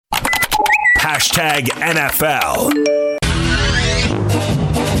#NFL.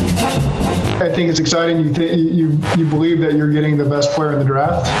 I think it's exciting. You believe that you're getting the best player in the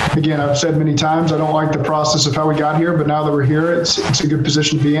draft. Again, I've said many times, I don't like the process of how we got here, but now that we're here, it's a good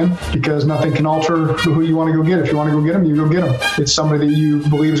position to be in because nothing can alter who you want to go get. If you want to go get him, you go get him. It's somebody that you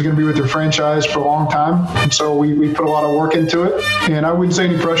believe is going to be with your franchise for a long time. And so we put a lot of work into it. And I wouldn't say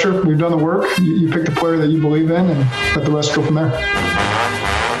any pressure. We've done the work. You pick the player that you believe in and let the rest go from there.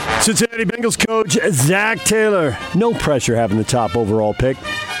 Cincinnati Bengals coach Zach Taylor. No pressure having the top overall pick.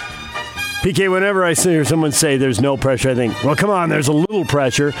 PK, whenever I hear someone say there's no pressure, I think, well, come on, there's a little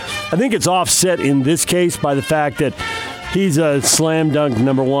pressure. I think it's offset in this case by the fact that he's a slam dunk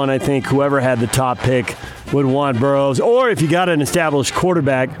number one. I think whoever had the top pick would want Burrows. Or if you got an established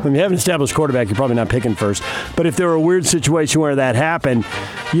quarterback, when you have an established quarterback, you're probably not picking first. But if there were a weird situation where that happened,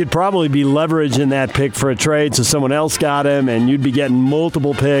 you'd probably be leveraging that pick for a trade so someone else got him, and you'd be getting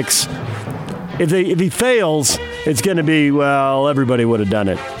multiple picks. If he fails, it's going to be, well, everybody would have done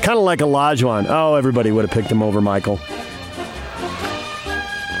it. Kind of like Olajuwon. Oh, everybody would have picked him over Michael.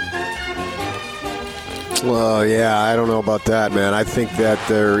 Well, yeah, I don't know about that, man. I think that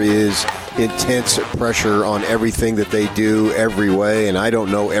there is intense pressure on everything that they do every way, and I don't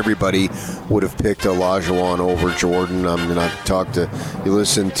know everybody would have picked Olajuwon over Jordan. I mean, I've talked to, you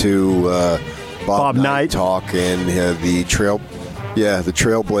listen to Bob Knight talk, and the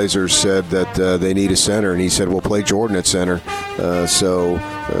Trailblazers said that they need a center, and he said, we'll play Jordan at center.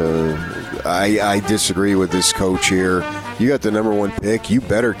 I disagree with this coach here. You got the number one pick. You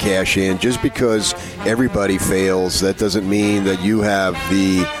better cash in. Just because everybody fails, that doesn't mean that you have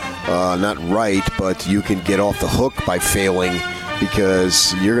the, not right, but you can get off the hook by failing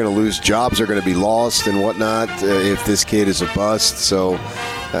because you're going to lose. Jobs are going to be lost and whatnot if this kid is a bust. So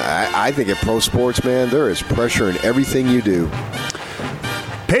I think at pro sports, man, there is pressure in everything you do.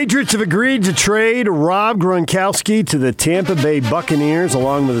 Patriots have agreed to trade Rob Gronkowski to the Tampa Bay Buccaneers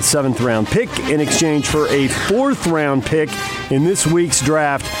along with a 7th-round pick in exchange for a 4th-round pick in this week's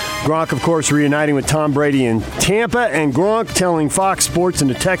draft. Gronk, of course, reuniting with Tom Brady in Tampa, and Gronk telling Fox Sports in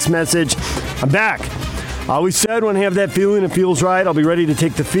a text message, I'm back. I always said when I have that feeling, it feels right, I'll be ready to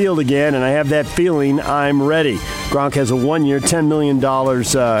take the field again, and I have that feeling, I'm ready. Gronk has $1 year, $10 million,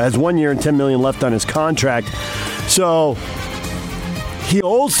 has 1 year and $10 million left on his contract. So he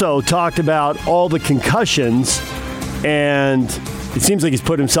also talked about all the concussions, and it seems like he's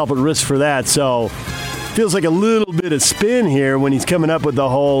put himself at risk for that. So feels like a little bit of spin here when he's coming up with the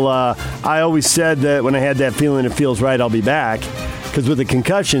whole, I always said that when I had that feeling, it feels right, I'll be back. Because with the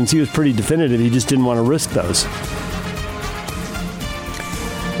concussions, he was pretty definitive. He just didn't want to risk those.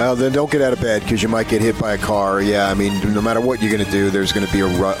 Well, then don't get out of bed because you might get hit by a car. Yeah, I mean, no matter what you're going to do, there's going to be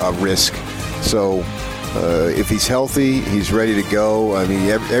a risk. So if he's healthy, he's ready to go. I mean,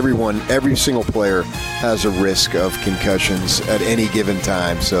 every single player has a risk of concussions at any given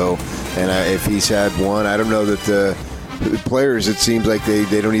time. So, and if he's had one, I don't know that the players, it seems like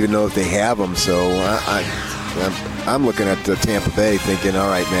they don't even know if they have them. So I'm looking at Tampa Bay thinking, all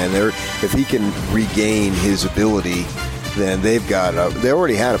right, man, if he can regain his ability, then they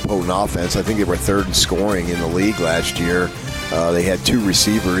already had a potent offense. I think they were 3rd in scoring in the league last year. They had 2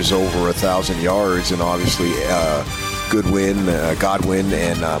 receivers over 1,000 yards, and obviously Godwin,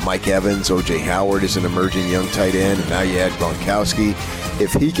 and Mike Evans. O.J. Howard is an emerging young tight end, and now you add Gronkowski.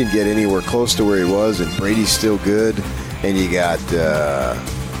 If he can get anywhere close to where he was, and Brady's still good, and you got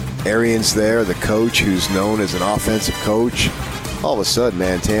Arians there, the coach who's known as an offensive coach, all of a sudden,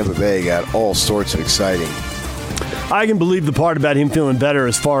 man, Tampa Bay got all sorts of exciting. I can believe the part about him feeling better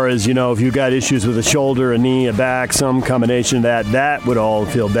as far as, if you got issues with a shoulder, a knee, a back, some combination of that would all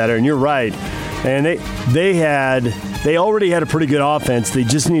feel better. And you're right. And they already had a pretty good offense. They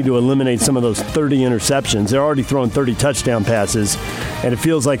just need to eliminate some of those 30 interceptions. They're already throwing 30 touchdown passes, and it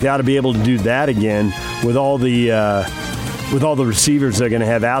feels like they ought to be able to do that again with all the receivers they're going to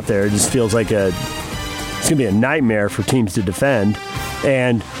have out there. It just feels like it's going to be a nightmare for teams to defend.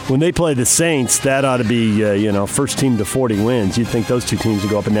 And when they play the Saints, that ought to be, first team to 40 wins. You'd think those two teams would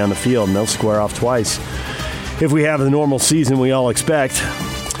go up and down the field, and they'll square off twice if we have the normal season we all expect.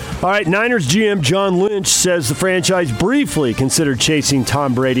 All right, Niners GM John Lynch says the franchise briefly considered chasing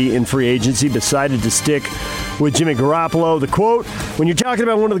Tom Brady in free agency, decided to stick with Jimmy Garoppolo. The quote, when you're talking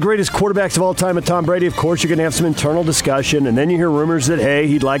about one of the greatest quarterbacks of all time at Tom Brady, of course you're going to have some internal discussion, and then you hear rumors that, hey,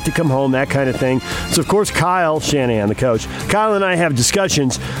 he'd like to come home, that kind of thing. So, of course, Kyle Shanahan, the coach, Kyle and I have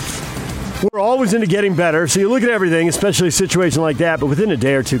discussions. We're always into getting better, so you look at everything, especially a situation like that, but within a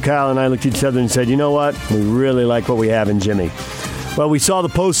day or two, Kyle and I looked at each other and said, you know what? We really like what we have in Jimmy. Well, we saw the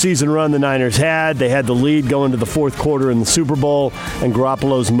postseason run the Niners had. They had the lead going to the fourth quarter in the Super Bowl, and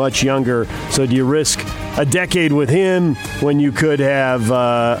Garoppolo's much younger. So do you risk a decade with him when you could have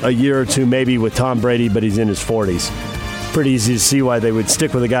a year or two maybe with Tom Brady, but he's in his 40s? Pretty easy to see why they would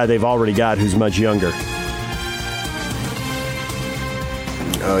stick with a guy they've already got who's much younger.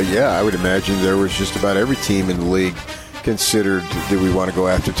 Yeah, I would imagine there was just about every team in the league considered, do we want to go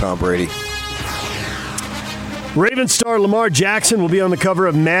after Tom Brady? Ravens star Lamar Jackson will be on the cover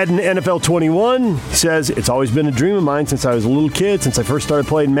of Madden NFL 21. He says, it's always been a dream of mine since I was a little kid, since I first started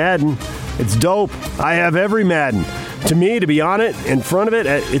playing Madden. It's dope. I have every Madden. To me, to be on it, in front of it,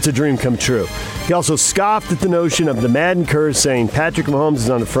 it's a dream come true. He also scoffed at the notion of the Madden curse, saying Patrick Mahomes is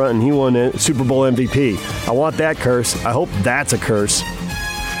on the front and he won a Super Bowl MVP. I want that curse. I hope that's a curse.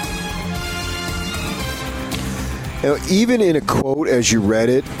 You know, even in a quote as you read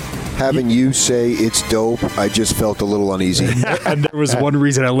it, having you say it's dope, I just felt a little uneasy. And there was one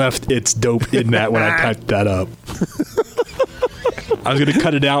reason I left it's dope in that when I typed that up. I was going to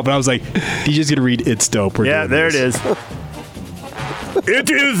cut it out, but I was like, DJ's going to read it's dope. Yeah, there it is. It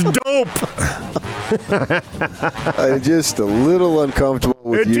is dope. I'm just a little uncomfortable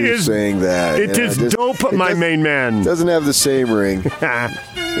with saying that. It is dope, my main man. It doesn't have the same ring.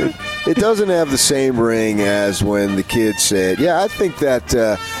 It doesn't have the same ring as when the kids said, yeah, I think that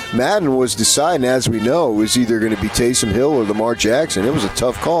Madden was deciding, as we know, it was either going to be Taysom Hill or Lamar Jackson. It was a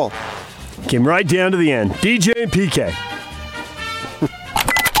tough call. Came right down to the end. DJ and PK.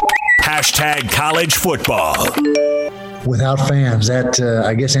 #college football. Without fans, that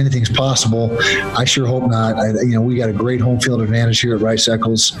I guess anything's possible. I sure hope not. We got a great home field advantage here at Rice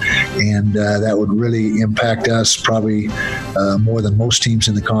Eccles, and that would really impact us probably more than most teams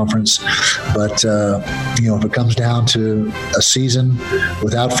in the conference. But if it comes down to a season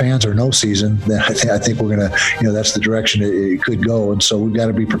without fans or no season, then I think we're gonna, that's the direction it could go. And so we've got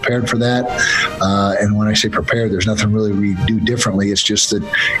to be prepared for that. And when I say prepared, there's nothing really we do differently. It's just that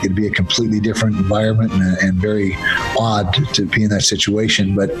it'd be a completely different environment and very odd to be in that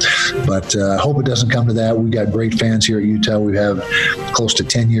situation, but I hope it doesn't come to that. We've got great fans here at Utah. We have close to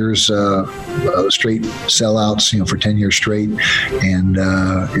 10 years straight sellouts, for 10 years straight, and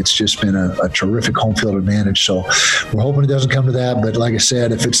it's just been a terrific home field advantage. So we're hoping it doesn't come to that. But like I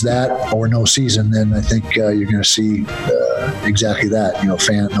said, if it's that or no season, then I think you're going to see exactly that. No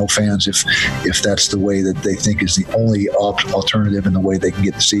fans if that's the way that they think is the only alternative and the way they can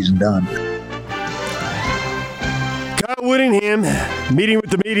get the season done. Kyle Whittingham meeting with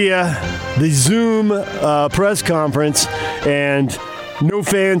the media, the Zoom press conference, and no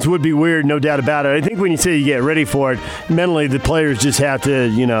fans would be weird, no doubt about it. I think when you say you get ready for it, mentally the players just have to,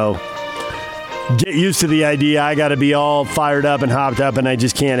 get used to the idea. I got to be all fired up and hopped up, and I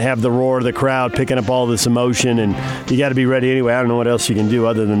just can't have the roar of the crowd picking up all this emotion, and you got to be ready anyway. I don't know what else you can do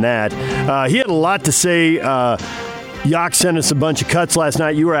other than that. He had a lot to say. Yak sent us a bunch of cuts last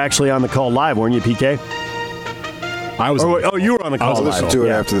night. You were actually on the call live, weren't you, PK? I was. You were on the call. I listened to it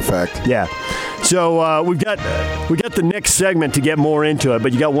after the fact. Yeah. So we got the next segment to get more into it,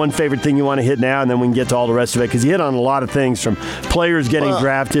 but you got one favorite thing you want to hit now, and then we can get to all the rest of it, because you hit on a lot of things, from players getting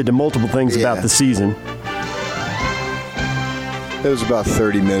drafted to multiple things about the season. It was about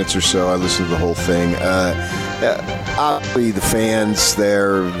 30 minutes or so. I listened to the whole thing. Obviously, the fans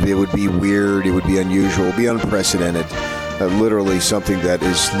there, it would be weird. It would be unusual. It would be unprecedented. Literally something that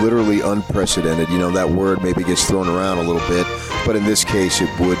is literally unprecedented. That word maybe gets thrown around a little bit, but in this case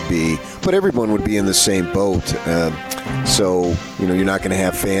it would be. But everyone would be in the same boat. So, you're not going to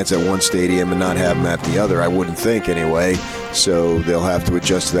have fans at one stadium and not have them at the other, I wouldn't think anyway. So they'll have to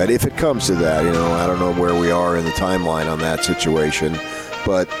adjust to that if it comes to that. I don't know where we are in the timeline on that situation,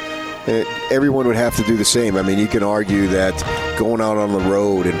 but everyone would have to do the same. I mean, you can argue that going out on the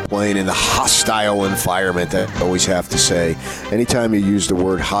road and playing in the hostile environment, I always have to say, anytime you use the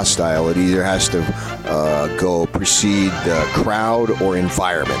word hostile, it either has to precede crowd or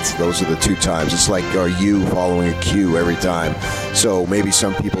environment. Those are the two times. It's like, are you following a cue every time? So maybe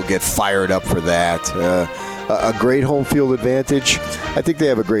some people get fired up for that. A great home field advantage. I think they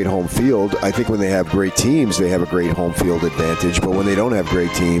have a great home field. I think when they have great teams, they have a great home field advantage. But when they don't have great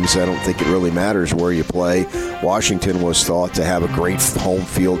teams, I don't think it really matters where you play. Washington was thought to have a great home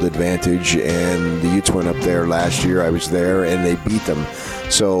field advantage, and the Utes went up there last year. I was there, and they beat them.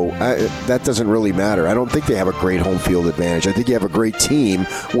 So that doesn't really matter. I don't think they have a great home field advantage. I think you have a great team,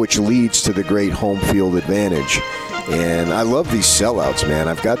 which leads to the great home field advantage. And I love these sellouts, man.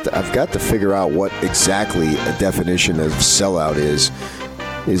 I've got to figure out what exactly a definition of sellout is.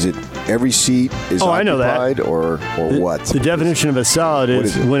 Is it every seat is occupied, I know that. or what? The definition of a sellout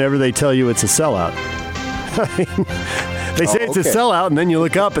is whenever they tell you it's a sellout. They say it's a sellout, and then you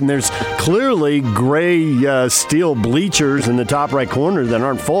look up, and there's clearly gray steel bleachers in the top right corner that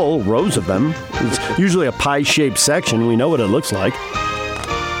aren't full, rows of them. It's usually a pie-shaped section. We know what it looks like.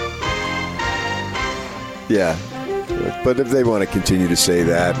 Yeah. But if they want to continue to say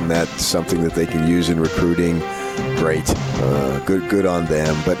that, and that's something that they can use in recruiting, great. Good on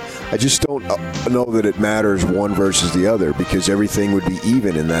them. But I just don't know that it matters one versus the other, because everything would be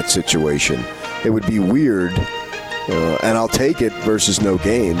even in that situation. It would be weird, and I'll take it versus no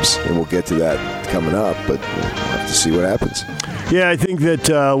games, and we'll get to that coming up, but we'll have to see what happens. Yeah, I think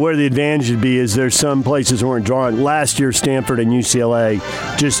that where the advantage would be is there's some places weren't drawing. Last year, Stanford and UCLA,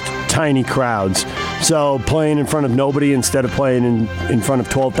 just tiny crowds. So playing in front of nobody instead of playing in front of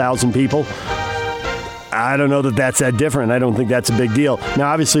 12,000 people, I don't know that that's that different. I don't think that's a big deal.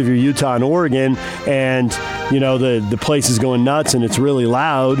 Now, obviously, if you're Utah and Oregon and, the place is going nuts and it's really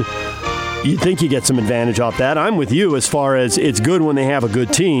loud, you think you get some advantage off that. I'm with you as far as it's good when they have a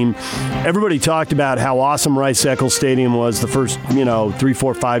good team. Everybody talked about how awesome Rice-Eccles Stadium was the first, 3,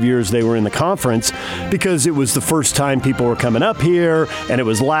 4, 5 years they were in the conference, because it was the first time people were coming up here, and it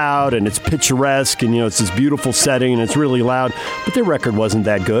was loud, and it's picturesque, and, it's this beautiful setting, and it's really loud. But their record wasn't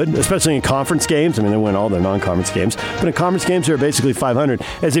that good, especially in conference games. I mean, they win all their non-conference games. But in conference games, they're basically 500.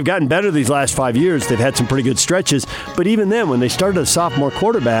 As they've gotten better these last 5 years, they've had some pretty good stretches. But even then, when they started a sophomore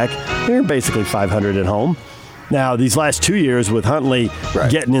quarterback, they're basically 500 at home. Now, these last 2 years with Huntley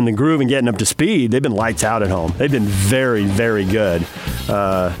getting in the groove and getting up to speed, they've been lights out at home. They've been very, very good.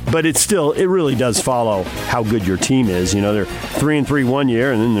 But it really does follow how good your team is. They're 3-3 one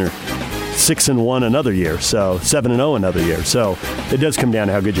year, and then they're 6-1 another year. So 7-0 another year. So it does come down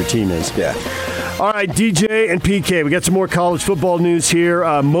to how good your team is. Yeah. All right, DJ and PK, we got some more college football news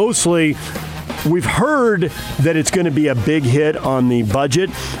here. Mostly, we've heard that it's going to be a big hit on the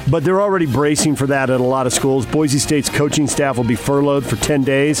budget, but they're already bracing for that at a lot of schools. Boise State's coaching staff will be furloughed for 10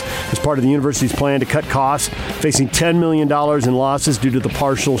 days as part of the university's plan to cut costs, facing $10 million in losses due to the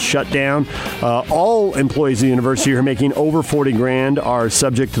partial shutdown. All employees of the university who are making over $40,000 are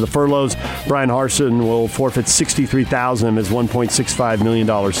subject to the furloughs. Brian Harsin will forfeit $63,000 of his $1.65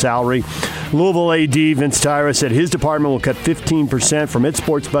 million salary. Louisville AD Vince Tyra said his department will cut 15% from its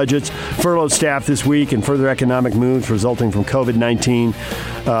sports budgets. Furloughed staff this week and further economic moves resulting from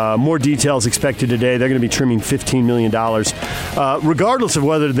COVID-19. More details expected today. They're going to be trimming $15 million. Regardless of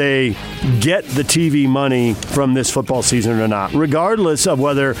whether they get the TV money from this football season or not, regardless of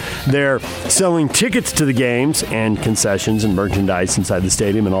whether they're selling tickets to the games and concessions and merchandise inside the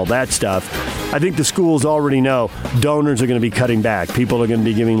stadium and all that stuff, I think the schools already know donors are going to be cutting back. People are going to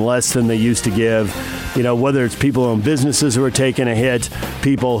be giving less than they used to give. Whether it's people who own businesses who are taking a hit,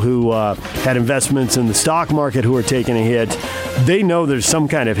 people who had investments in the stock market who are taking a hit, they know there's some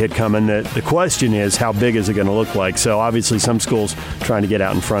kind of hit coming. The question is, how big is it going to look like? So obviously some schools trying to get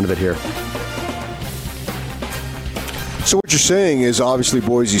out in front of it here. So what you're saying is obviously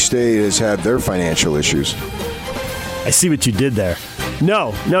Boise State has had their financial issues. I see what you did there.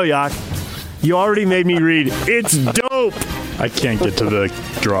 No, Yak. You already made me read. It's dope. I can't get to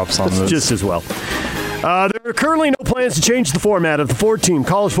the drops on this. Just as well. There are currently no plans to change the format of the 4-team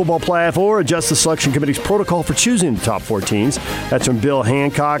college football playoff or adjust the selection committee's protocol for choosing the top 4 teams. That's from Bill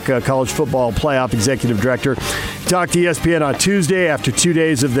Hancock, college football playoff executive director. He talked to ESPN on Tuesday after 2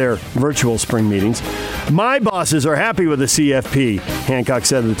 days of their virtual spring meetings. My bosses are happy with the CFP, Hancock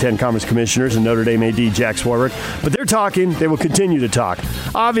said to the 10 Conference Commissioners and Notre Dame AD Jack Swarbrick. But they're talking. They will continue to talk.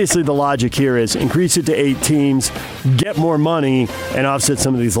 Obviously, the logic here is increase it to 8 teams, get more money, and offset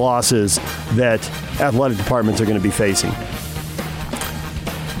some of these losses that athletic departments are going to be facing.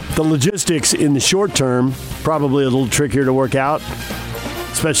 The logistics in the short term, probably a little trickier to work out,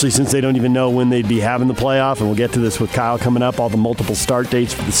 especially since they don't even know when they'd be having the playoff. And we'll get to this with Kyle coming up, all the multiple start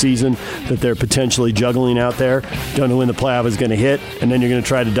dates for the season that they're potentially juggling out there. Don't know when the playoff is going to hit, and then you're going to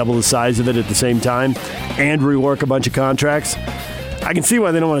try to double the size of it at the same time and rework a bunch of contracts. I can see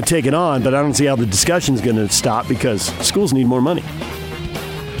why they don't want to take it on, but I don't see how the discussion's going to stop because schools need more money.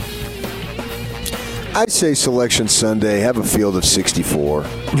 I'd say Selection Sunday, have a field of 64.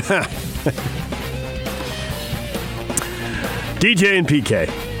 DJ and PK.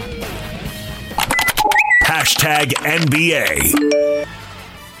 Hashtag NBA.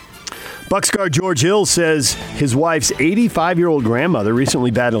 Bucks guard George Hill says his wife's 85-year-old grandmother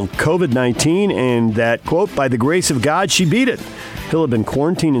recently battled COVID-19 and that, quote, by the grace of God, she beat it. Hill had been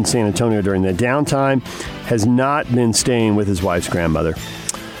quarantined in San Antonio during the downtime, has not been staying with his wife's grandmother.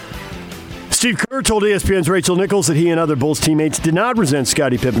 Steve Kerr told ESPN's Rachel Nichols that he and other Bulls teammates did not resent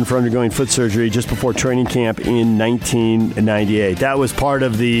Scottie Pippen for undergoing foot surgery just before training camp in 1998. That was part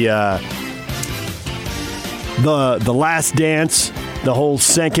of the The Last Dance, the whole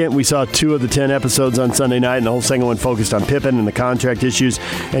second. We saw 2 of the 10 episodes on Sunday night, and the whole second one focused on Pippen and the contract issues.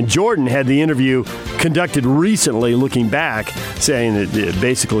 And Jordan had the interview conducted recently, looking back, saying that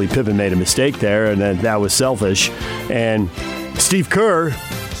basically Pippen made a mistake there and that was selfish. And Steve Kerr,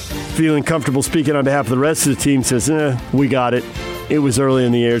 feeling comfortable speaking on behalf of the rest of the team, says, we got it. It was early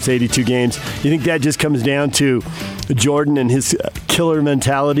in the year. It's 82 games. You think that just comes down to Jordan and his killer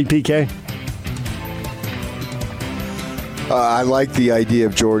mentality, PK? I like the idea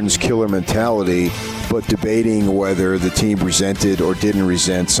of Jordan's killer mentality, but debating whether the team resented or didn't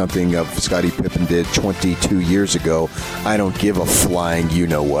resent something of Scottie Pippen did 22 years ago, I don't give a flying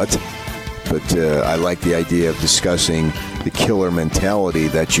you-know-what. But I like the idea of discussing the killer mentality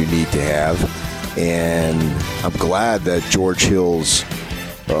that you need to have. And I'm glad that George Hill's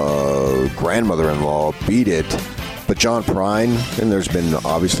grandmother-in-law beat it. But John Prine, and there's been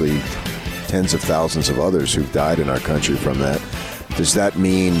obviously tens of thousands of others who've died in our country from that. Does that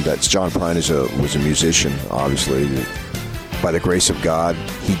mean that John Prine was a musician, obviously? By the grace of God,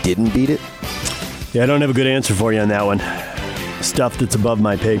 he didn't beat it? Yeah, I don't have a good answer for you on that one. Stuff that's above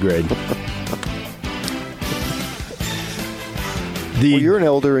my pay grade. Well, you're an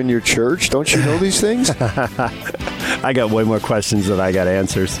elder in your church. Don't you know these things? I got way more questions than I got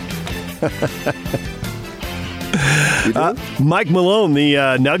answers. Mike Malone,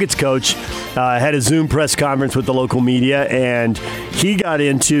 the Nuggets coach, had a Zoom press conference with the local media, and he got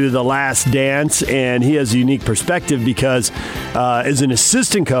into The Last Dance, and he has a unique perspective because as an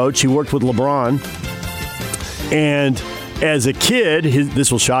assistant coach, he worked with LeBron, and as a kid,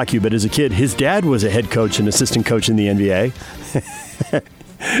 this will shock you, but as a kid, his dad was a head coach and assistant coach in the NBA.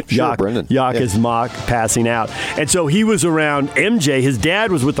 Sure, Brendan. Is mock passing out. And so he was around MJ. His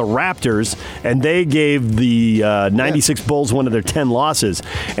dad was with the Raptors, and they gave the 96 Bulls one of their 10 losses.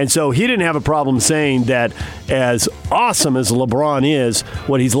 And so he didn't have a problem saying that as awesome as LeBron is,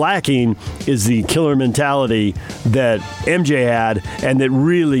 what he's lacking is the killer mentality that MJ had, and that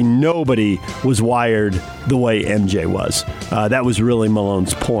really nobody was wired the way MJ was. That was really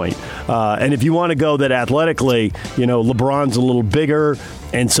Malone's point. And if you want to go that athletically, LeBron's a little bigger,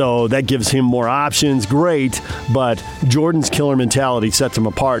 and so that gives him more options. Great, but Jordan's killer mentality sets him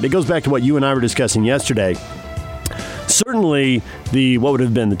apart. It goes back to what you and I were discussing yesterday. Certainly, what would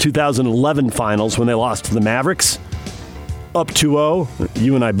have been the 2011 finals when they lost to the Mavericks, up 2-0.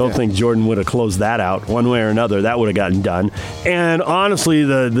 You and I both think Jordan would have closed that out one way or another. That would have gotten done. And honestly,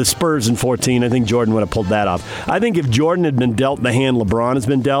 the Spurs in 14, I think Jordan would have pulled that off. I think if Jordan had been dealt the hand LeBron has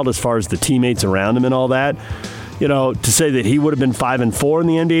been dealt as far as the teammates around him and all that, to say that he would have been 5-4 in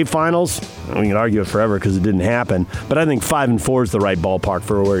the NBA Finals, we can argue it forever because it didn't happen. But I think 5-4 is the right ballpark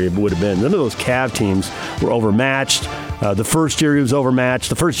for where he would have been. None of those Cavs teams were overmatched. The first year he was overmatched.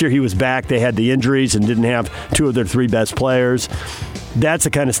 The first year he was back, they had the injuries and didn't have 2 of their 3 best players. That's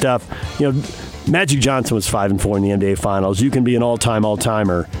the kind of stuff. Magic Johnson was 5-4 in the NBA Finals. You can be an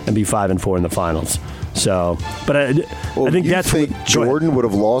all-timer and be 5-4 in the Finals. So, but I think that's what Jordan would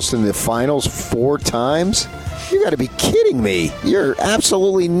have lost in the Finals 4 times. You got to be kidding me! You're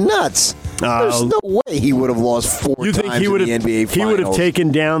absolutely nuts. There's no way he would have lost 4 times in the NBA Finals. He would have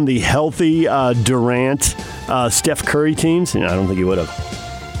taken down the healthy Durant, Steph Curry teams? I don't think he would have.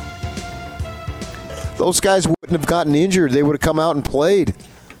 Those guys wouldn't have gotten injured. They would have come out and played.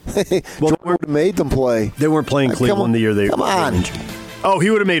 Jordan would have made them play. They weren't playing Cleveland the year they were injured. Oh,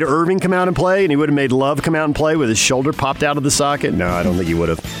 he would have made Irving come out and play, and he would have made Love come out and play with his shoulder popped out of the socket? No, I don't think he would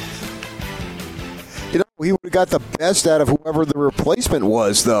have. He would have got the best out of whoever the replacement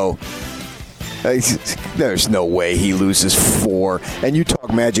was, though. There's no way he loses 4. And you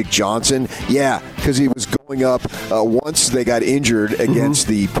talk Magic Johnson, because he was going up once they got injured against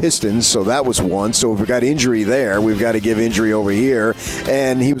the Pistons, so that was one. So if we got injury there, we've got to give injury over here.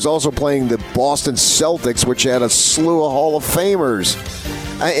 And he was also playing the Boston Celtics, which had a slew of Hall of Famers.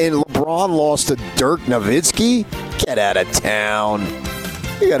 And LeBron lost to Dirk Nowitzki? Get out of town.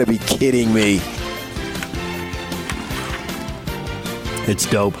 You got to be kidding me. It's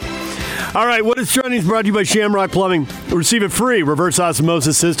dope. All right, What is Trending is brought to you by Shamrock Plumbing. Receive a free reverse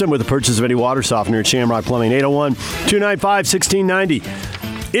osmosis system with the purchase of any water softener at Shamrock Plumbing.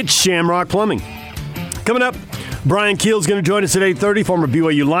 801-295-1690. It's Shamrock Plumbing. Coming up, Brian Keel's going to join us at 8:30, former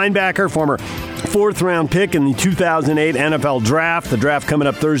BYU linebacker, former 4th-round pick in the 2008 NFL Draft. The draft coming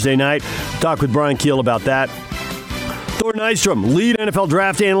up Thursday night. Talk with Brian Keel about that. Thor Nystrom, lead NFL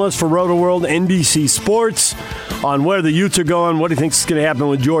draft analyst for Roto-World NBC Sports, on where the Utes are going, what he thinks is going to happen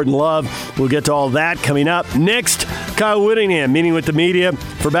with Jordan Love. We'll get to all that coming up next Kyle Whittingham meeting with the media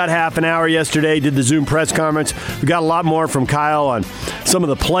for about half an hour yesterday, did the Zoom press conference. We got a lot more from Kyle on some of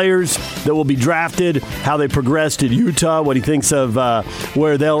the players that will be drafted, how they progressed at Utah, what he thinks of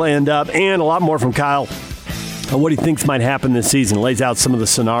where they'll end up, and a lot more from Kyle on what he thinks might happen this season. Lays out some of the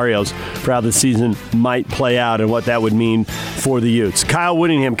scenarios for how the season might play out and what that would mean for the Utes. Kyle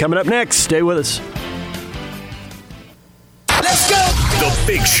Whittingham coming up next. Stay with us. Let's go! The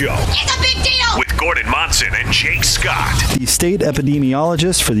Big Show. It's a big deal! With Gordon Monson and Jake Scott. The state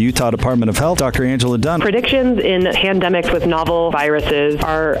epidemiologist for the Utah Department of Health, Dr. Angela Dunn. Predictions in pandemics with novel viruses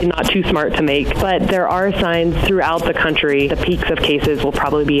are not too smart to make, but there are signs throughout the country. The peaks of cases will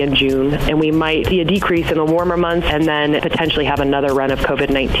probably be in June, and we might see a decrease in the warmer months and then potentially have another run of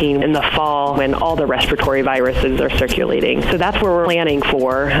COVID-19 in the fall when all the respiratory viruses are circulating. So that's where we're planning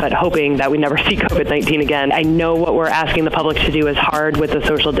for, but hoping that we never see COVID-19 again. I know what we're asking the public to do is hard with the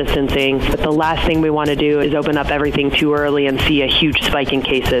social distancing, but the last thing we want to do is open up everything too early and see a huge spike in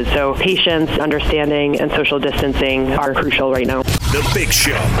cases. So patience, understanding, and social distancing are crucial right now. The Big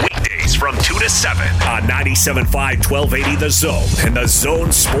Show, weekdays from 2 to 7 on 97.5 1280 The Zone and The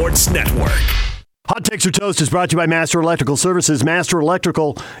Zone Sports Network. Hot Takes or Toast is brought to you by Master Electrical Services. Master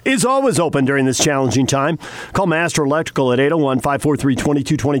Electrical is always open during this challenging time. Call Master Electrical at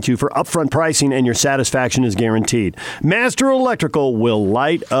 801-543-2222 for upfront pricing, and your satisfaction is guaranteed. Master Electrical will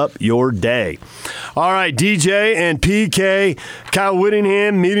light up your day. All right, DJ and PK, Kyle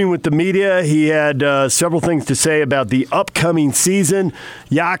Whittingham meeting with the media. He had several things to say about the upcoming season.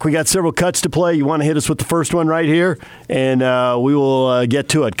 Yak, we got several cuts to play. You want to hit us with the first one right here? And we will get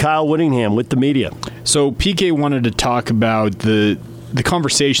to it. Kyle Whittingham with the media. So PK wanted to talk about the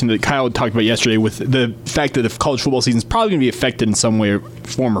conversation that Kyle talked about yesterday with the fact that the college football season is probably going to be affected in some way,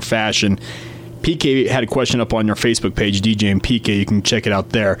 form, or fashion. PK had a question up on your Facebook page, DJ and PK. You can check it out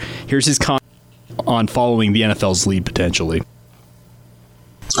there. Here's his comment on following the NFL's lead potentially.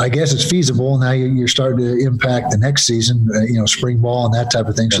 I guess it's feasible. Now you're starting to impact the next season, spring ball and that type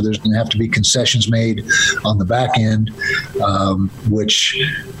of thing. So there's going to have to be concessions made on the back end, which,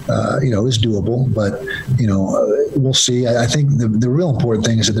 is doable. But, we'll see. I think the real important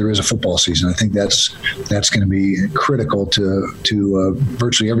thing is that there is a football season. I think that's going to be critical to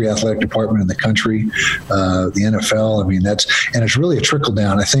virtually every athletic department in the country, the NFL. I mean, and it's really a trickle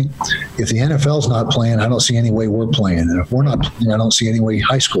down. I think if the NFL's not playing, I don't see any way we're playing. And if we're not playing, I don't see any way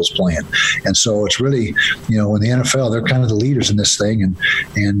high school's playing. And so it's really, when the NFL, they're kind of the leaders in this thing.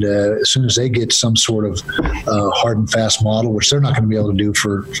 And as soon as they get some sort of hard and fast model, which they're not going to be able to do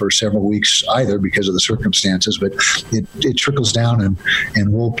for several weeks either because of the circumstances, but it trickles down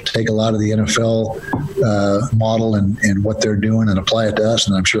and we'll take a lot of the NFL model and what they're doing and apply it to us.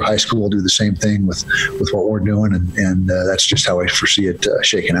 And I'm sure high school will do the same thing with what we're doing. And that's just how I foresee it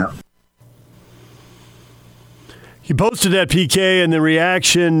shaking out. He posted that, PK, and the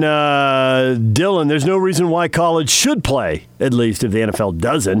reaction, Dylan, there's no reason why college should play, at least if the NFL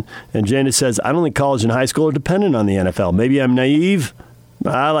doesn't. And Janice says, I don't think college and high school are dependent on the NFL. Maybe I'm naive.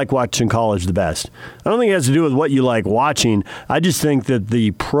 I like watching college the best. I don't think it has to do with what you like watching. I just think that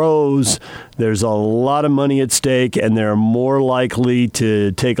the pros, there's a lot of money at stake, and they're more likely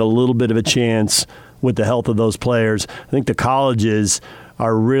to take a little bit of a chance with the health of those players. I think the colleges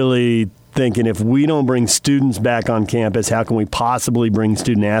are really thinking, if we don't bring students back on campus, how can we possibly bring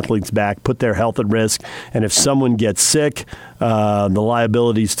student athletes back, put their health at risk? And if someone gets sick, the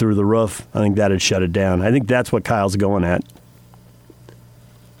liability's through the roof. I think that would shut it down. I think that's what Kyle's going at.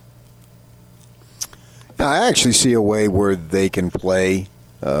 I actually see a way where they can play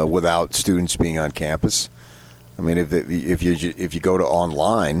without students being on campus. I mean, if you go to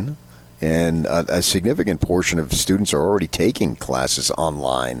online, and a significant portion of students are already taking classes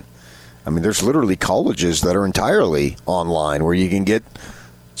online. I mean, there's literally colleges that are entirely online where you can get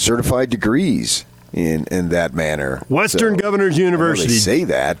certified degrees in that manner. Western Governors University. I know they say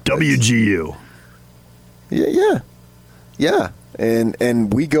that. WGU. Yeah.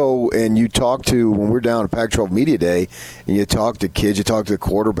 And we go and you talk to, when we're down at Pac-12 Media Day, and you talk to kids, you talk to the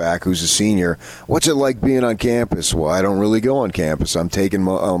quarterback who's a senior. What's it like being on campus? Well, I don't really go on campus. I'm taking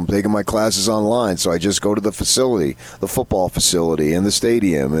my classes online, so I just go to the facility, the football facility, and the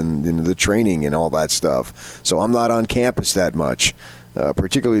stadium, and the training and all that stuff. So I'm not on campus that much,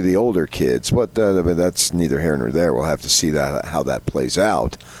 particularly the older kids. But that's neither here nor there. We'll have to see how that plays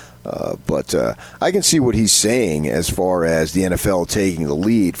out. But I can see what he's saying as far as the NFL taking the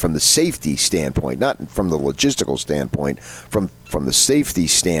lead from the safety standpoint, not from the logistical standpoint, from the safety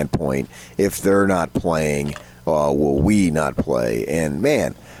standpoint. If they're not playing, will we not play? And,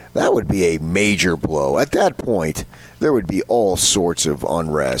 man, that would be a major blow. At that point, there would be all sorts of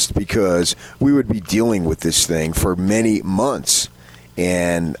unrest because we would be dealing with this thing for many months.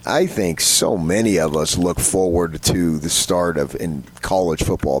 And I think so many of us look forward to the start of in college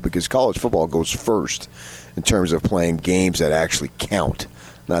football because college football goes first in terms of playing games that actually count,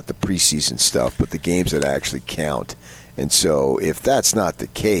 not the preseason stuff, but the games that actually count. And so if that's not the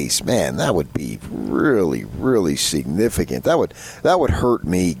case, man, that would be really, really significant. That would hurt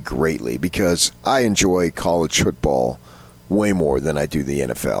me greatly because I enjoy college football way more than I do the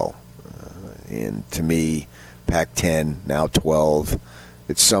NFL. And to me, Pac-10, now 12,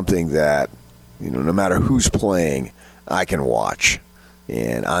 it's something that, no matter who's playing, I can watch.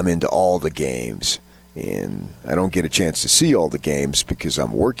 And I'm into all the games. And I don't get a chance to see all the games because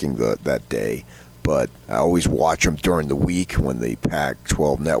I'm working that day. But I always watch them during the week when the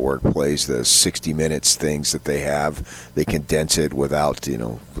Pac-12 network plays the 60 minutes things that they have. They condense it without,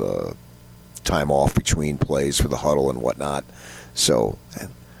 time off between plays for the huddle and whatnot. So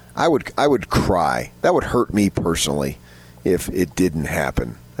I would cry. That would hurt me personally if it didn't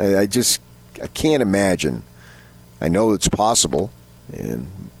happen. I can't imagine. I know it's possible, and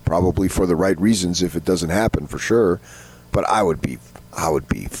probably for the right reasons if it doesn't happen for sure. But I would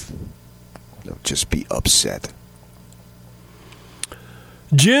just be upset.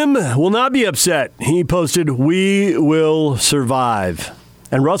 Jim will not be upset. He posted, "We will survive."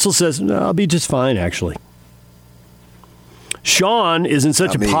 And Russell says, "No, I'll be just fine, actually." Sean is in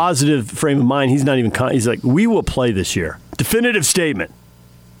such a positive frame of mind, he's not even he's like, "We will play this year." Definitive statement.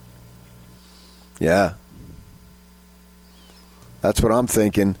 Yeah. That's what I'm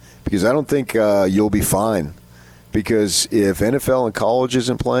thinking, because I don't think you'll be fine. Because if NFL and college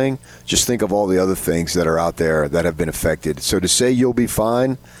isn't playing, just think of all the other things that are out there that have been affected. So to say you'll be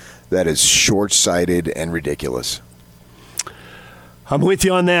fine, that is short-sighted and ridiculous. I'm with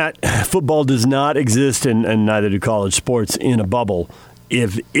you on that. Football does not exist, and neither do college sports, in a bubble.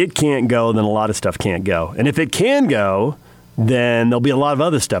 If it can't go, then a lot of stuff can't go. And if it can go, then there'll be a lot of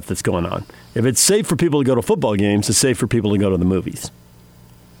other stuff that's going on. If it's safe for people to go to football games, it's safe for people to go to the movies.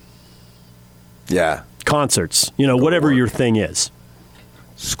 Yeah. Concerts, whatever your thing is.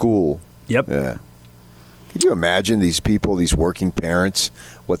 School. Yep. Yeah. Could you imagine these people, these working parents,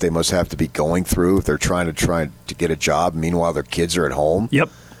 what they must have to be going through if they're trying to get a job, meanwhile their kids are at home? Yep.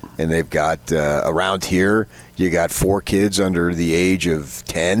 And they've got, around here, you got 4 kids under the age of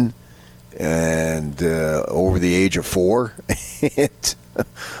 10 and over the age of 4.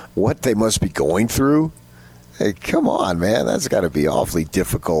 What they must be going through? Hey, come on, man. That's got to be awfully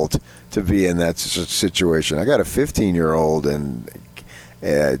difficult to be in that situation. I got a 15-year-old, and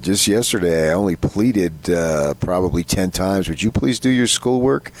just yesterday I only pleaded probably 10 times, would you please do your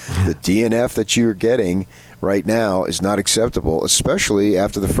schoolwork? The DNF that you're getting right now is not acceptable, especially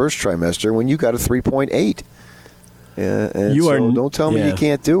after the first trimester when you got a 3.8. Don't tell me you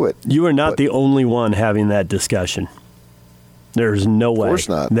can't do it. You are not the only one having that discussion. There's no way. Of course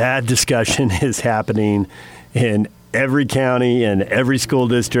not. That discussion is happening in every county and every school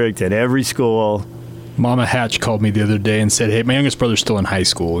district and every school. Mama Hatch called me the other day and said, "Hey, my youngest brother's still in high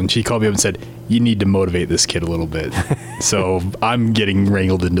school." And she called me up and said, "You need to motivate this kid a little bit." So I'm getting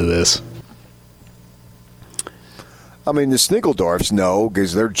wrangled into this. I mean, the Snickledorfs know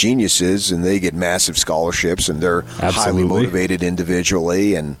because they're geniuses and they get massive scholarships and they're highly motivated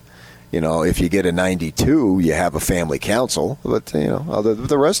individually. And, if you get a 92, you have a family council. But,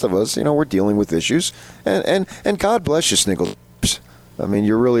 the rest of us, we're dealing with issues. And God bless you, Snickledorfs. I mean,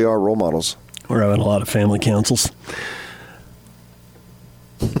 you really are role models. We're having a lot of family councils.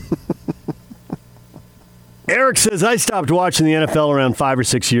 Eric says, I stopped watching the NFL around 5 or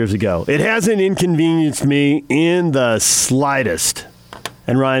 6 years ago. It hasn't inconvenienced me in the slightest.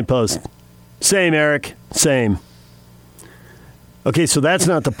 And Ryan posts, same, Eric, same. Okay, so that's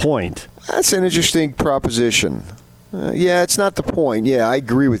not the point. That's an interesting proposition. Yeah, it's not the point. Yeah, I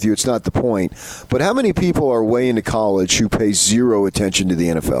agree with you. It's not the point. But how many people are way into college who pay zero attention to the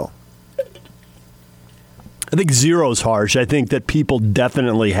NFL? I think zero's harsh. I think that people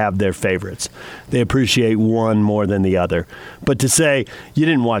definitely have their favorites. They appreciate one more than the other. But to say you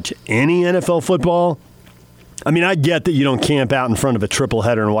didn't watch any NFL football, I mean, I get that you don't camp out in front of a triple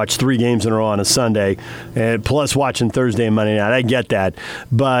header and watch 3 games in a row on a Sunday, plus watching Thursday and Monday night. I get that.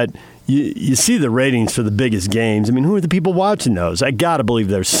 But you see the ratings for the biggest games. I mean, who are the people watching those? I got to believe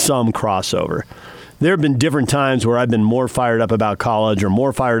there's some crossover. There have been different times where I've been more fired up about college or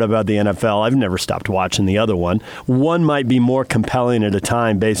more fired up about the NFL. I've never stopped watching the other one. One might be more compelling at a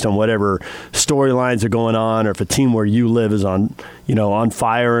time based on whatever storylines are going on or if a team where you live is on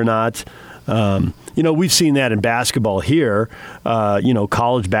fire or not. We've seen that in basketball here.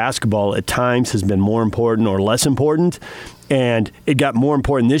 College basketball at times has been more important or less important. And it got more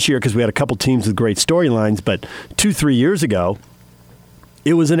important this year because we had a couple teams with great storylines. But 2-3 years ago,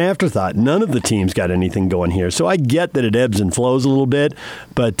 it was an afterthought. None of the teams got anything going here. So I get that it ebbs and flows a little bit.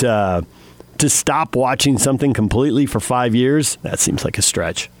 But to stop watching something completely for 5 years, that seems like a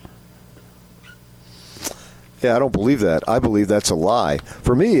stretch. Yeah, I don't believe that. I believe that's a lie.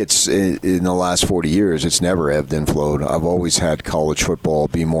 For me, it's in the last 40 years, it's never ebbed and flowed. I've always had college football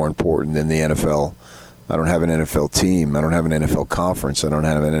be more important than the NFL. I don't have an NFL team. I don't have an NFL conference. I don't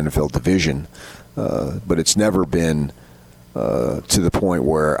have an NFL division. But it's never been to the point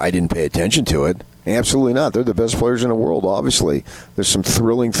where I didn't pay attention to it. Absolutely not. They're the best players in the world, obviously. There's some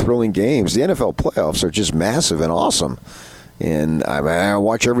thrilling games. The NFL playoffs are just massive and awesome. And I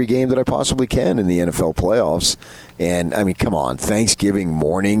watch every game that I possibly can in the NFL playoffs. And, come on, Thanksgiving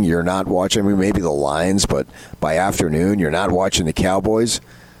morning, you're not watching, maybe the Lions, but by afternoon, you're not watching the Cowboys,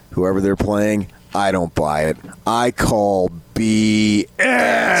 whoever they're playing. I don't buy it. I call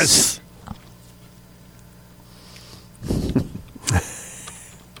BS.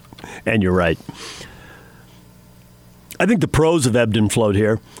 And you're right. I think the pros have ebbed and flowed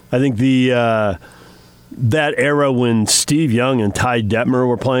here. I think that era when Steve Young and Ty Detmer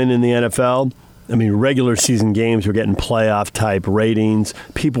were playing in the NFL, regular season games were getting playoff-type ratings.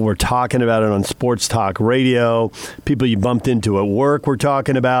 People were talking about it on sports talk radio. People you bumped into at work were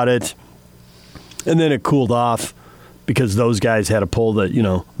talking about it. And then it cooled off because those guys had a pull that,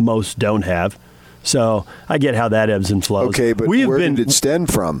 most don't have. So I get how that ebbs and flows. Okay, but where did it stem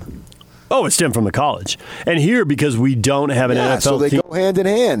from? Oh, it stemmed from the college. And here, because we don't have an NFL team. So they go hand in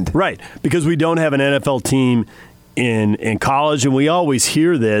hand. Right. Because we don't have an NFL team in college, and we always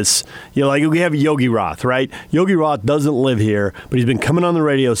hear this. Like we have Yogi Roth, right? Yogi Roth doesn't live here, but he's been coming on the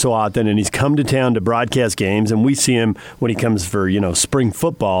radio so often, and he's come to town to broadcast games, and we see him when he comes for, spring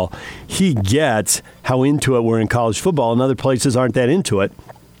football. He gets how into it we're in college football, and other places aren't that into it.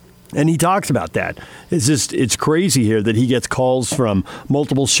 And he talks about that. It's crazy here that he gets calls from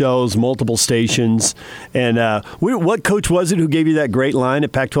multiple shows, multiple stations. And what coach was it who gave you that great line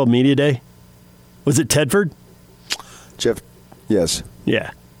at Pac-12 Media Day? Was it Tedford? Jeff, yes.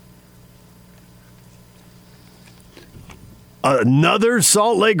 Yeah. Another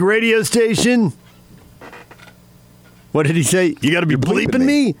Salt Lake radio station? What did he say? You got to be bleeping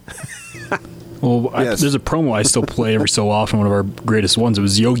me? Well, yes. There's a promo I still play every so often, one of our greatest ones. It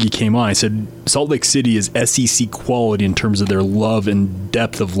was Yogi came on. I said, Salt Lake City is SEC quality in terms of their love and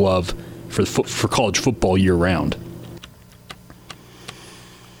depth of love for college football year-round.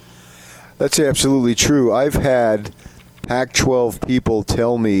 That's absolutely true. I've had Pac-12 people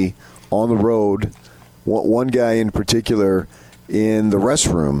tell me on the road, one guy in particular in the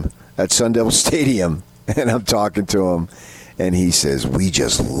restroom at Sun Devil Stadium, and I'm talking to him, and he says, we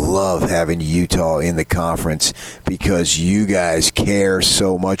just love having Utah in the conference because you guys care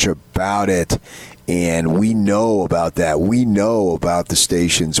so much about it. And we know about that. We know about the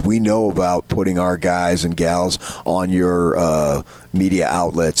stations. We know about putting our guys and gals on your media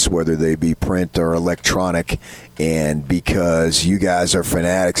outlets, whether they be print or electronic, and because you guys are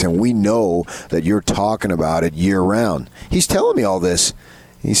fanatics, and we know that you're talking about it year-round. He's telling me all this.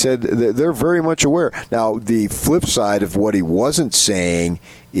 He said they're very much aware. Now, the flip side of what he wasn't saying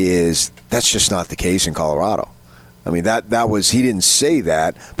is that's just not the case in Colorado. I mean, that was, he didn't say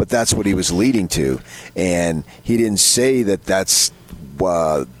that, but that's what he was leading to. And he didn't say that that's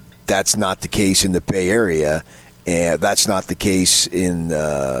not the case in the Bay Area, and that's not the case in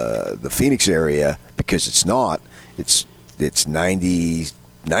the Phoenix area, because it's not. It's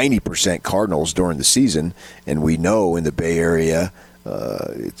 90% Cardinals during the season, and we know in the Bay Area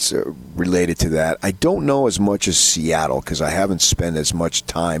it's related to that. I don't know as much as Seattle because I haven't spent as much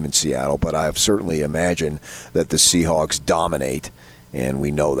time in Seattle, but I've certainly imagined that the Seahawks dominate, and we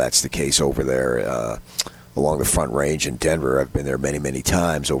know that's the case over there along the Front Range in Denver. I've been there many, many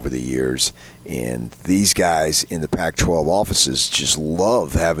times over the years, and these guys in the Pac-12 offices just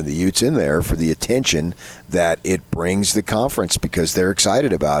love having the Utes in there for the attention that it brings the conference because they're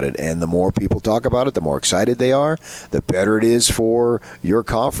excited about it. And the more people talk about it, the more excited they are, the better it is for your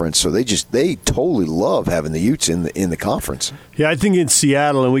conference. So they totally love having the Utes in the conference. Yeah, I think in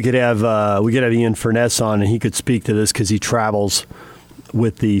Seattle, and we could have Ian Furness on, and he could speak to this because he travels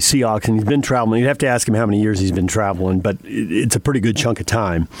with the Seahawks, and he's been traveling. You'd have to ask him how many years he's been traveling, but it's a pretty good chunk of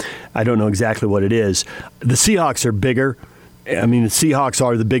time. I don't know exactly what it is. The Seahawks are bigger. I mean, the Seahawks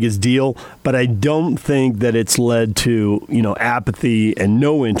are the biggest deal, but I don't think that it's led to, apathy and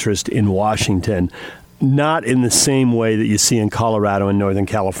no interest in Washington. not in the same way that you see in Colorado and Northern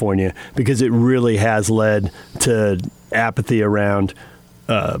California, because it really has led to apathy around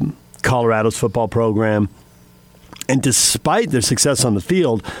Colorado's football program. And despite their success on the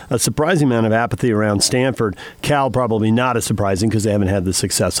field, a surprising amount of apathy around Stanford. Cal probably not as surprising because they haven't had the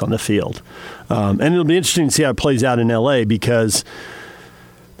success on the field. And it'll be interesting to see how it plays out in L.A. because,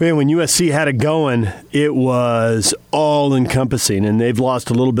 man, when USC had it going, it was all-encompassing, and they've lost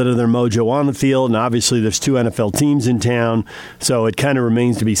a little bit of their mojo on the field, and obviously there's 2 NFL teams in town, so it kind of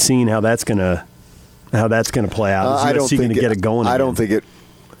remains to be seen how that's going to play out. Is USC going to get it going again? I don't think it.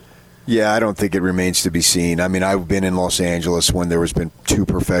 Yeah, I don't think it remains to be seen. I mean, I've been in Los Angeles when there has been 2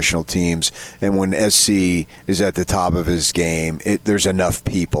 professional teams, and when SC is at the top of his game, there's enough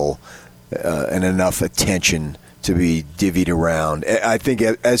people and enough attention to be divvied around. I think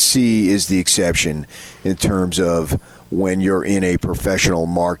SC is the exception in terms of when you're in a professional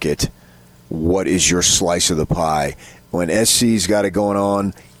market, what is your slice of the pie? When SC's got it going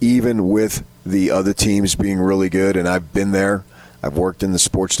on, even with the other teams being really good, and I've been there, I've worked in the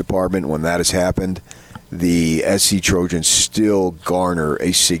sports department when that has happened, the SC Trojans still garner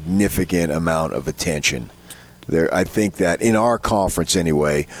a significant amount of attention. I think that in our conference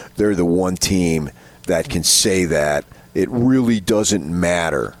anyway, they're the one team that can say that it really doesn't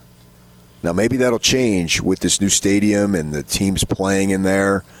matter. Now, maybe that'll change with this new stadium and the teams playing in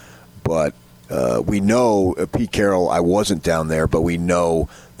there, but we know, Pete Carroll, I wasn't down there, but we know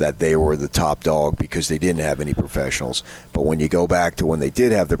that they were the top dog because they didn't have any professionals. But when you go back to when they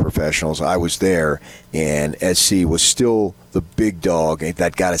did have the professionals, I was there, and SC was still the big dog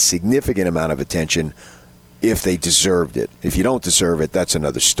that got a significant amount of attention if they deserved it. If you don't deserve it, that's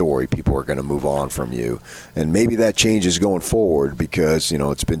another story. People are going to move on from you. And maybe that changes going forward because,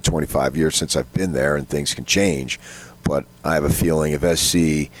 it's been 25 years since I've been there and things can change. But I have a feeling if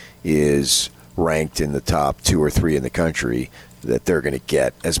SC is ranked in the top 2 or 3 in the country, that they're going to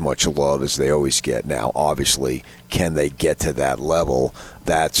get as much love as they always get. Now, obviously, can they get to that level?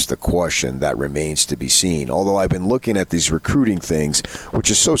 That's the question that remains to be seen. Although I've been looking at these recruiting things, which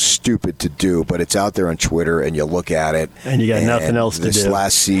is so stupid to do, but it's out there on Twitter, and you look at it. And you got nothing else to do. This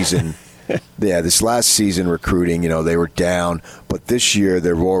last season, this last season recruiting, they were down, but this year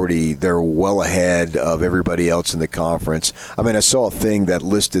they're well ahead of everybody else in the conference. I mean, I saw a thing that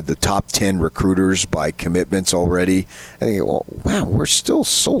listed the top 10 recruiters by commitments already. I think, well, wow, we're still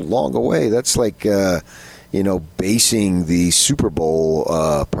so long away. That's like, basing the Super Bowl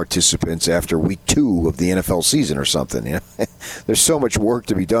participants after week 2 of the NFL season or something. There's so much work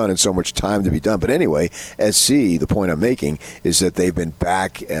to be done and so much time to be done. But anyway, SC, the point I'm making is that they've been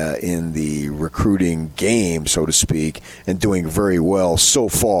back in the recruiting game, so to speak, and doing very well so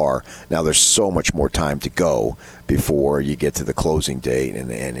far. Now there's so much more time to go before you get to the closing date, and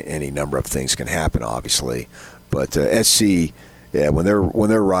any number of things can happen, obviously. But SC, when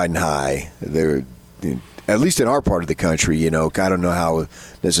they're riding high, they're at least in our part of the country, I don't know how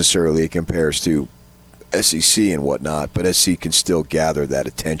necessarily it compares to SEC and whatnot, but SC can still gather that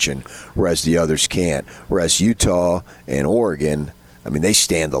attention, whereas the others can't. Whereas Utah and Oregon, I mean, they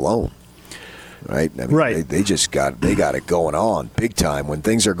stand alone, right? I mean, right. They got it going on big time. When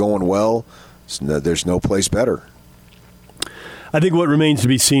things are going well, there's no place better. I think what remains to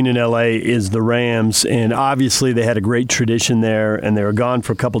be seen in L.A. is the Rams, and obviously they had a great tradition there, and they were gone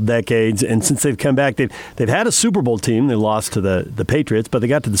for a couple decades, and since they've come back, they've had a Super Bowl team. They lost to the Patriots, but they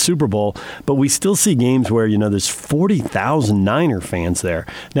got to the Super Bowl. But we still see games where, there's 40,000 Niner fans there.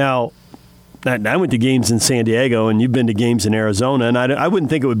 Now, I went to games in San Diego, and you've been to games in Arizona, and I wouldn't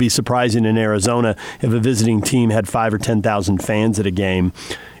think it would be surprising in Arizona if a visiting team had 5,000 or 10,000 fans at a game.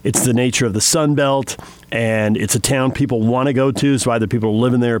 It's the nature of the Sun Belt, and it's a town people want to go to, so either people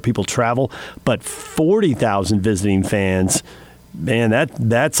live in there or people travel. But 40,000 visiting fans, man,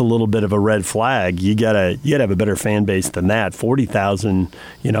 that's a little bit of a red flag. You gotta have a better fan base than that. 40,000,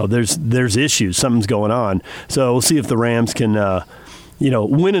 there's issues. Something's going on. So we'll see if the Rams can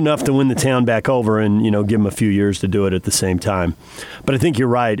win enough to win the town back over and, give them a few years to do it at the same time. But I think you're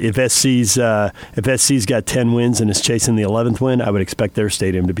right. If SC's got 10 wins and is chasing the 11th win, I would expect their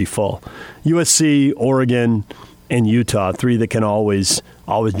stadium to be full. USC, Oregon, and Utah, 3 that can always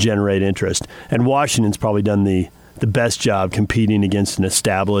generate interest. And Washington's probably done the best job competing against an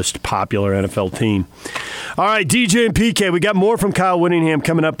established, popular NFL team. All right, DJ and PK, we got more from Kyle Whittingham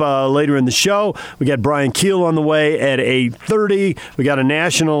coming up later in the show. We got Brian Keel on the way at 8:30. We got a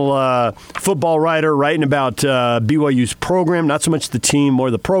national football writer writing about BYU's program, not so much the team, more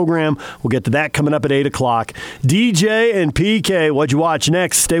the program. We'll get to that coming up at 8 o'clock. DJ and PK, what'd you watch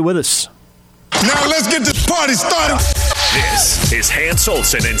next? Stay with us. Now let's get this party started. This is Hans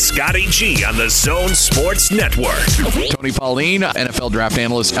Olsen and Scotty G on the Zone Sports Network. Tony Pauline, NFL draft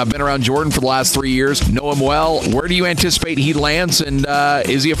analyst. I've been around Jordan for the last 3 years. Know him well. Where do you anticipate he lands, and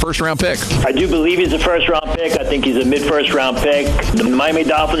is he a first-round pick? I do believe he's a first-round pick. I think he's a mid-first-round pick. The Miami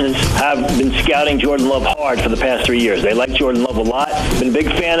Dolphins have been scouting Jordan Love hard for the past 3 years. They like Jordan Love a lot. Been a big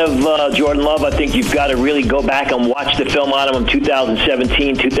fan of Jordan Love. I think you've got to really go back and watch the film on him in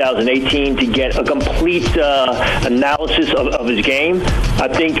 2017, 2018 to get a complete analysis of his game. I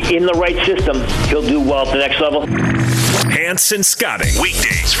think in the right system, he'll do well at the next level. Hans and Scotty,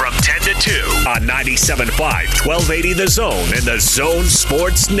 weekdays from 10 to 2 on 97.5, 1280 The Zone and the Zone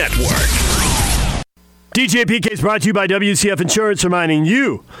Sports Network. DJ PK is brought to you by WCF Insurance, reminding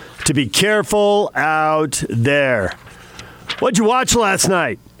you to be careful out there. What'd you watch last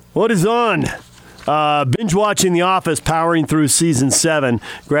night? What is on? Binge watching The Office, powering through season 7.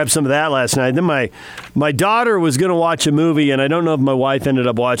 Grabbed some of that last night. Then my daughter was going to watch a movie, and I don't know if my wife ended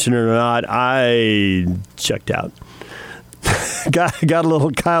up watching it or not. I checked out. Got a little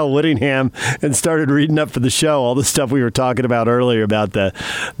Kyle Whittingham and started reading up for the show all the stuff we were talking about earlier about the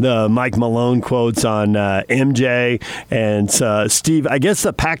Mike Malone quotes on MJ and Steve. I guess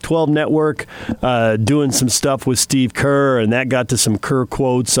the Pac-12 network doing some stuff with Steve Kerr, and that got to some Kerr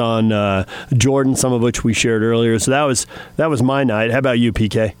quotes on Jordan, some of which we shared earlier. So that was my night. How about you,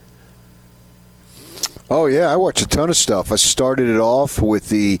 PK? Oh, yeah, I watched a ton of stuff. I started it off with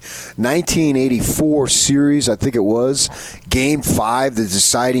the 1984 series, I think it was, Game 5, the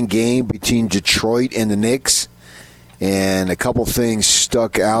deciding game between Detroit and the Knicks. And a couple things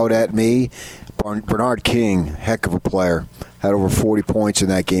stuck out at me. Bernard King, heck of a player, had over 40 points in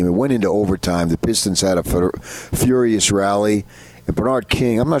that game. It went into overtime. The Pistons had a furious rally. And Bernard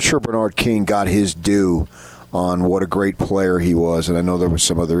King, I'm not sure Bernard King got his due on what a great player he was, and I know there were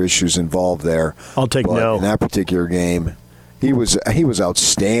some other issues involved there. I'll take no. In that particular game, he was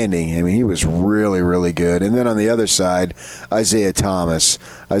outstanding. I mean, he was really, really good. And then on the other side, Isaiah Thomas.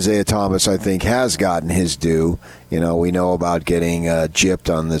 Isaiah Thomas, I think, has gotten his due. You know, we know about getting gypped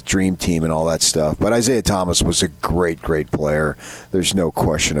on the Dream Team and all that stuff. But Isaiah Thomas was a great, great player. There's no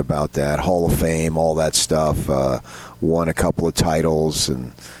question about that. Hall of Fame, all that stuff. Won a couple of titles,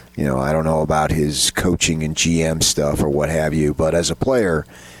 and you know, I don't know about his coaching and GM stuff or what have you, but as a player,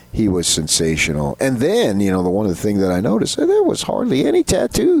 he was sensational. And then, you know, one of the things that I noticed, there was hardly any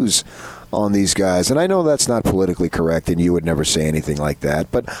tattoos on these guys. And I know that's not politically correct, and you would never say anything like that,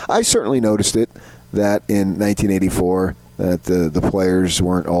 but I certainly noticed it, that in 1984, that the players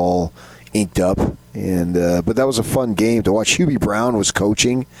weren't all inked up. And but that was a fun game to watch. Hubie Brown was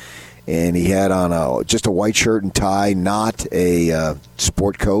coaching, and he had on just a white shirt and tie, not a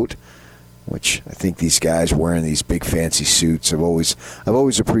sport coat, which I think these guys wearing these big fancy suits. I've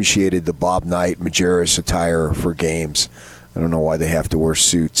always appreciated the Bob Knight, Majerus attire for games. I don't know why they have to wear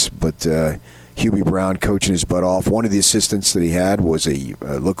suits, but Hubie Brown coaching his butt off. One of the assistants that he had was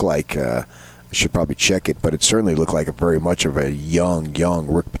looked like I should probably check it, but it certainly looked like very much of a young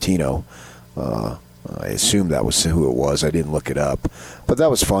Rick Pitino. I assume that was who it was. I didn't look it up. But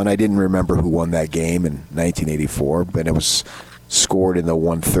that was fun. I didn't remember who won that game in 1984, but it was scored in the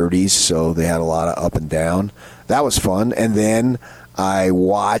 130s, so they had a lot of up and down. That was fun. And then I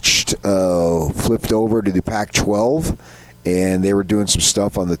flipped over to the Pac-12, and they were doing some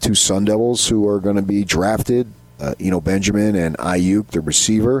stuff on the two Sun Devils who are going to be drafted, Eno Benjamin and Ayuk, the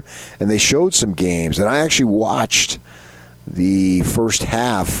receiver. And they showed some games. And I actually watched the first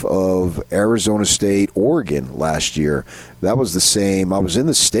half of Arizona State, Oregon last year. That was the same. I was in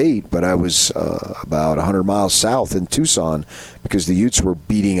the state, but I was about 100 miles south in Tucson because the Utes were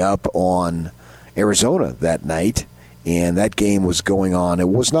beating up on Arizona that night, and that game was going on. It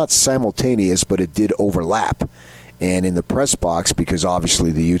was not simultaneous, but it did overlap. And in the press box, because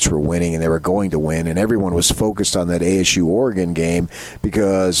obviously the Utes were winning and they were going to win, and everyone was focused on that ASU-Oregon game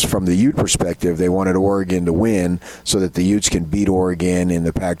because from the Ute perspective, they wanted Oregon to win so that the Utes can beat Oregon in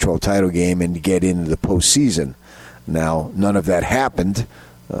the Pac-12 title game and get into the postseason. Now, none of that happened.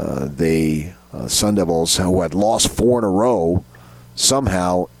 Sun Devils, who had lost 4 in a row,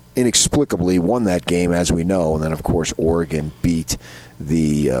 somehow inexplicably won that game, as we know. And then, of course, Oregon beat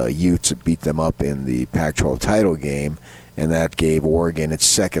the Utes, beat them up in the Pac-12 title game, and that gave Oregon its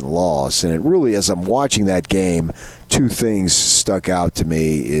second loss. And it really, as I'm watching that game, two things stuck out to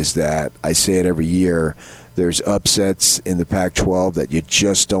me is that, I say it every year, there's upsets in the Pac-12 that you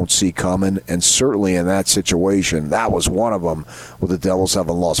just don't see coming, and certainly in that situation, that was one of them, with the Devils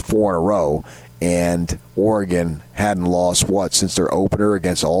having lost 4 in a row, and Oregon hadn't lost, since their opener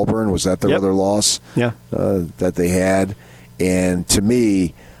against Auburn? Was that their other loss? Yeah. That they had? And to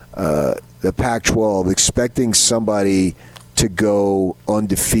me, the Pac-12, expecting somebody to go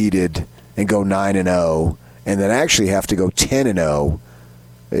undefeated and go 9-0, and then actually have to go 10-0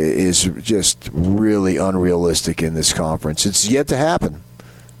 is just really unrealistic in this conference. It's yet to happen.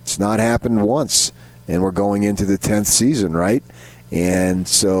 It's not happened once, and we're going into the 10th season, right? And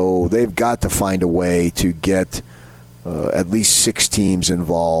so they've got to find a way to get at least 6 teams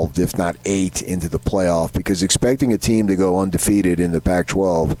involved, if not 8, into the playoff, because expecting a team to go undefeated in the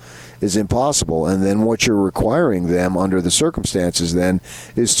Pac-12 is impossible. And then what you're requiring them under the circumstances then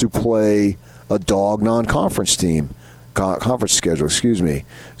is to play a dog non-conference team, conference schedule, excuse me.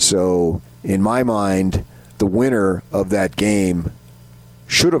 So in my mind, the winner of that game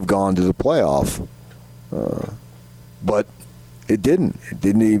should have gone to the playoff, but it didn't.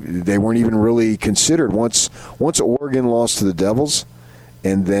 They weren't even really considered. Once Oregon lost to the Devils,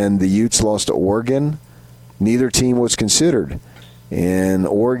 and then the Utes lost to Oregon, neither team was considered. And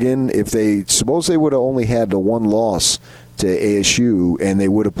Oregon, suppose they would have only had the one loss to ASU, and they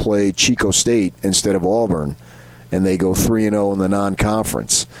would have played Chico State instead of Auburn, and they go 3-0 in the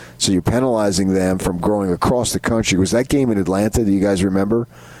non-conference. So you're penalizing them from growing across the country. Was that game in Atlanta? Do you guys remember?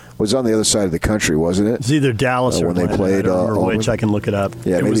 It was on the other side of the country, wasn't it? It's either Dallas or when Atlanta. they played. I don't remember which. I can look it up.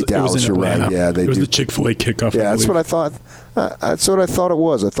 Yeah, maybe Dallas. You're right. Yeah, it was the Chick-fil-A kickoff. Yeah, that's what I thought. That's what I thought it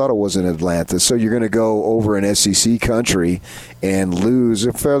was. I thought it was in Atlanta. So you're going to go over an SEC country and lose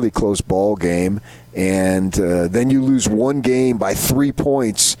a fairly close ball game, and then you lose one game by 3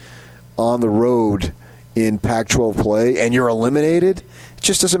 points on the road in Pac-12 play, and you're eliminated? It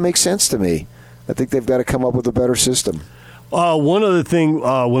just doesn't make sense to me. I think they've got to come up with a better system. One other thing,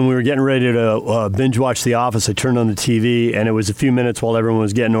 when we were getting ready to binge watch The Office, I turned on the TV, and it was a few minutes while everyone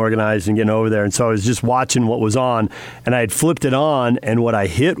was getting organized and getting over there. And so I was just watching what was on, and I had flipped it on, and what I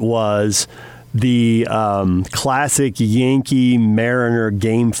hit was the classic Yankee Mariner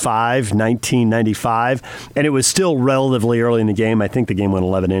Game 5, 1995, and it was still relatively early in the game. I think the game went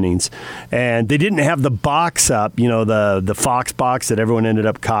 11 innings, and they didn't have the box up, the Fox box that everyone ended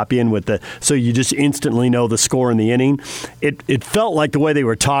up copying so you just instantly know the score in the inning. It felt like the way they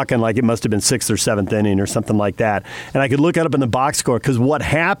were talking, like it must have been 6th or 7th inning or something like that, and I could look it up in the box score, because what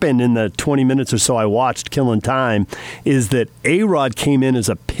happened in the 20 minutes or so I watched, killing time, is that A-Rod came in as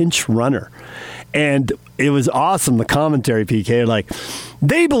a pinch runner. And it was awesome, the commentary, PK. Like,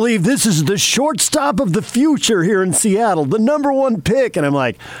 they believe this is the shortstop of the future here in Seattle, the number 1 pick. And I'm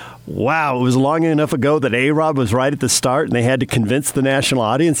like, wow, it was long enough ago that A-Rod was right at the start, and they had to convince the national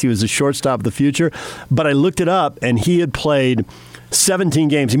audience he was the shortstop of the future. But I looked it up, and he had played 17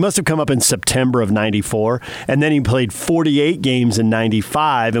 games. He must have come up in September of 94, and then he played 48 games in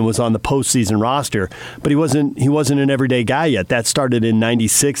 95 and was on the postseason roster. But he wasn't an everyday guy yet. That started in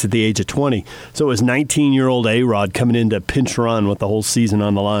 96 at the age of 20. So it was 19-year-old A-Rod coming in to pinch run with the whole season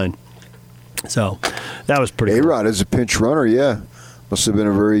on the line. So that was pretty cool. A-Rod is a pinch runner, yeah. Must have been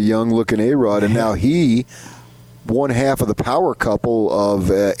a very young-looking A-Rod, and now he, one half of the power couple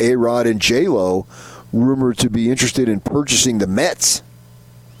of A-Rod and J-Lo, rumored to be interested in purchasing the Mets.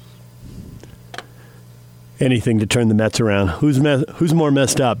 Anything to turn the Mets around. Who's more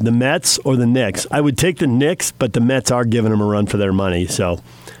messed up, the Mets or the Knicks? I would take the Knicks, but the Mets are giving them a run for their money, so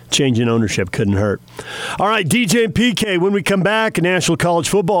changing ownership couldn't hurt. All right, DJ and PK, when we come back, a national college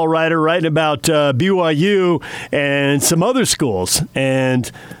football writer writing about BYU and some other schools and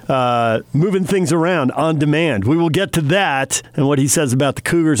moving things around on demand. We will get to that and what he says about the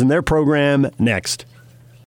Cougars and their program next.